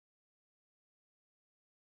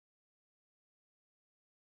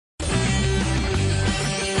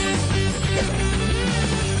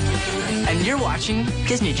watching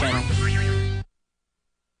Disney Channel.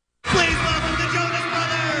 Please welcome the Jonas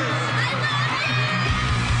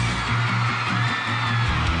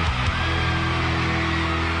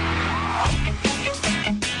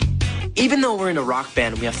Brothers! Even though we're in a rock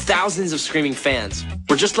band and we have thousands of screaming fans,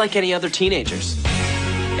 we're just like any other teenagers.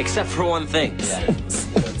 Except for one thing.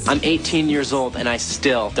 I'm 18 years old and I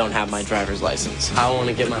still don't have my driver's license. I want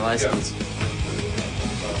to get my license.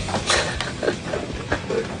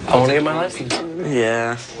 I want to get my license.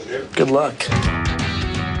 Yeah. Good luck.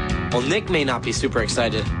 Well, Nick may not be super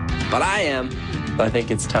excited, but I am. I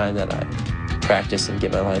think it's time that I practice and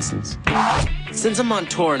get my license. Since I'm on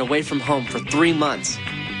tour and away from home for 3 months,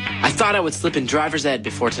 I thought I would slip in driver's ed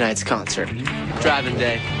before tonight's concert. Driving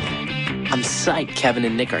day. I'm psyched Kevin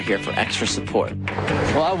and Nick are here for extra support.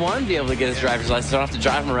 Well, I want to be able to get his driver's license. I don't have to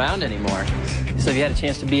drive him around anymore. So have you had a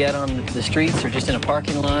chance to be out on the streets or just in a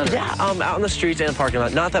parking lot? Or? Yeah, out in the streets and the parking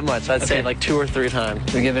lot. Not that much. I'd say like 2 or 3 times.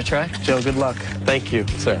 Should we give it a try? Joe, good luck. Thank you,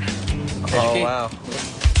 sir. Oh, wow.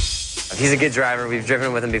 He's a good driver. We've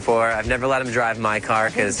driven with him before. I've never let him drive my car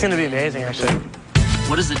because... It's going to be amazing, actually.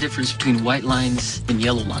 What is the difference between white lines and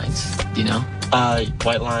yellow lines? Do you know?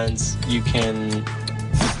 White lines, you can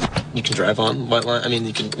drive on. White line,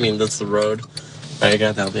 that's the road. I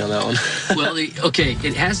got that'll be on that one. Well, okay,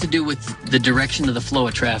 it has to do with the direction of the flow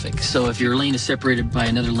of traffic. So if your lane is separated by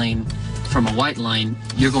another lane from a white line,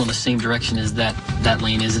 you're going the same direction as that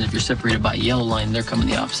lane is, and if you're separated by a yellow line, they're coming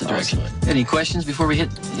the opposite direction. Any questions before we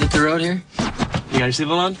hit the road here? You got your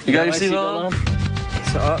seatbelt on? You got your seatbelt on?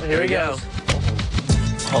 So, here we go.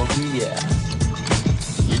 Oh, yeah.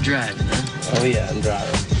 You're driving, huh? Oh, yeah, I'm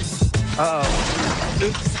driving. Uh-oh.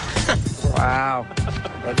 Wow.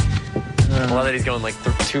 I love that he's going like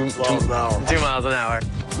 2 miles an hour.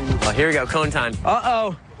 Oh, here we go, cone time.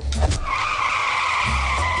 Uh-oh.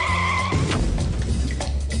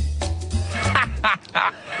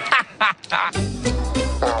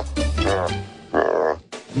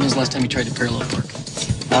 When was the last time you tried to parallel park?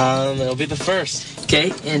 It'll be the first.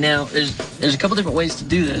 Okay, and now there's a couple different ways to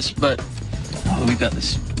do this, but we've got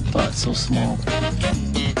this spot so small.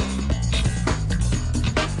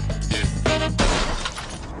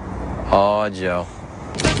 Oh, Joe.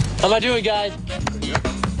 How am I doing, guys?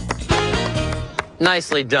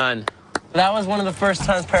 Nicely done. That was one of the first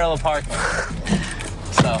times parallel parking.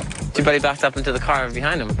 So, Too bad he backed up into the car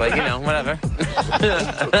behind him, but you know, whatever.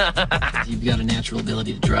 You've got a natural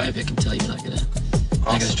ability to drive. I can tell you're not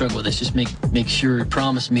gonna struggle with this. Just make sure,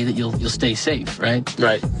 promise me that you'll stay safe, right?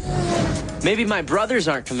 right. Maybe my brothers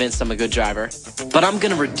aren't convinced I'm a good driver, but I'm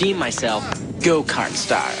gonna redeem myself go-kart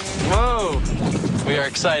style. Whoa. We are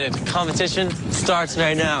excited. Competition starts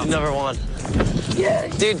right now. Number 1. Yeah,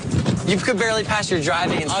 dude, you could barely pass your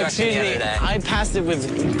driving instruction the other day. I passed it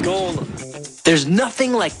with gold. There's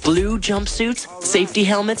nothing like blue jumpsuits, safety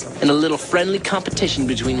helmets, and a little friendly competition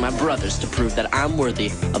between my brothers to prove that I'm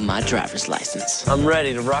worthy of my driver's license. I'm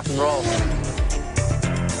ready to rock and roll.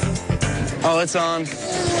 Oh, it's on.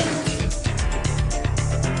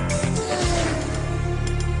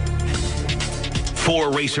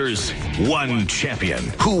 Four racers, one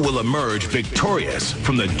champion. Who will emerge victorious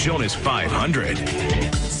from the Jonas 500?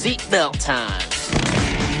 Seatbelt time.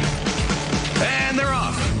 And they're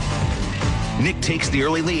off. Nick takes the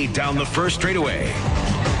early lead down the first straightaway.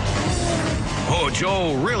 Oh,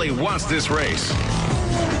 Joe really wants this race.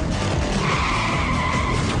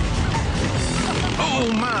 Oh,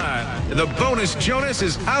 my. The bonus Jonas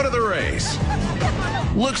is out of the race.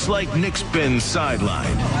 Looks like Nick's been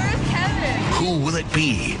sidelined. Where's Kevin? Who will it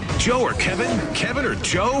be? Joe or Kevin? Kevin or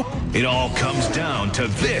Joe? It all comes down to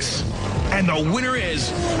this. And the winner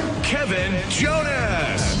is Kevin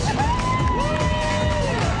Jonas.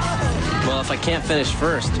 Well, if I can't finish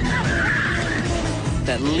first,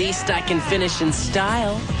 at least I can finish in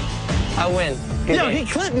style. I win. Yo, he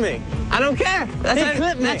clipped me. I don't care. He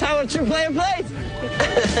clipped me. That's how a true player plays.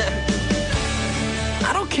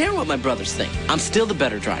 I don't care what my brothers think. I'm still the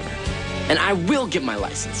better driver. And I will get my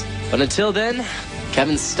license. But until then,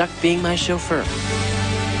 Kevin's stuck being my chauffeur.